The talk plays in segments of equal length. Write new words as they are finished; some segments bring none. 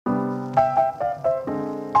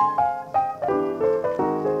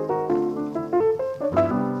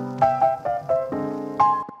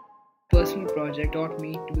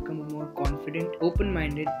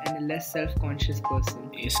open-minded and a less self-conscious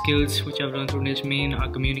person. Skills which I've learned through Nijmeen are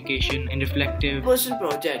communication and reflective. Personal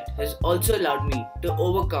project has also allowed me to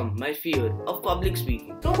overcome my fear of public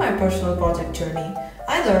speaking. Through my personal project journey,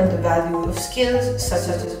 I learned the value of skills such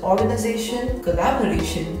as organization,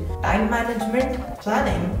 collaboration, time management,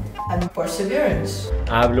 planning, and perseverance.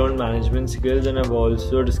 I've learned management skills and I've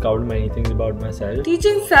also discovered many things about myself.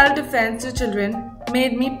 Teaching self-defense to children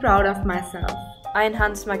made me proud of myself. I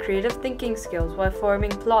enhanced my creative thinking skills while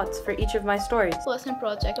forming plots for each of my stories. Personal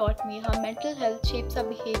project taught me how mental health shapes our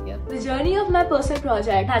behavior. The journey of my personal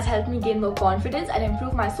project has helped me gain more confidence and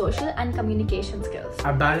improve my social and communication skills.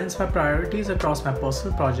 I balanced my priorities across my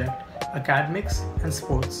personal project, academics and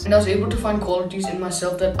sports. And I was able to find qualities in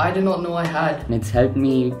myself that I did not know I had. And it's helped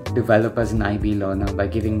me develop as an IB learner by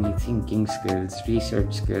giving me thinking skills,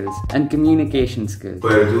 research skills and communication skills.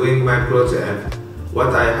 While doing my project,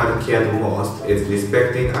 what I had cared most is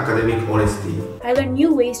respecting academic honesty. I learned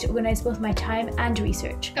new ways to organize both my time and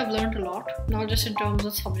research. I've learned a lot, not just in terms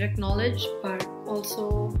of subject knowledge, but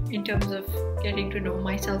also in terms of getting to know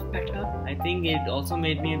myself better. I think it also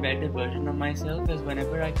made me a better version of myself, as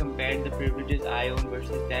whenever I compared the privileges I own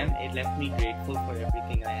versus them, it left me grateful for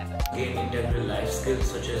everything I have. Gain integral life skills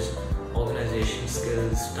such as organization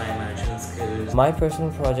skills, time management skills. My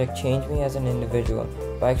personal project changed me as an individual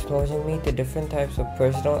by exposing me to different types of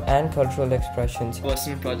personal and cultural expressions.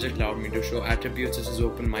 Personal project allowed me to show attributes such as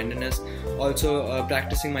open-mindedness, also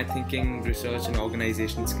practicing my thinking, research and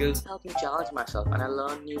organization skills. It helped me challenge myself and I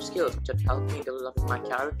learned new skills which have helped me develop my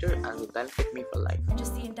character and will benefit me for life.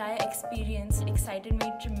 Just the entire experience excited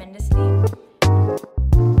me tremendously.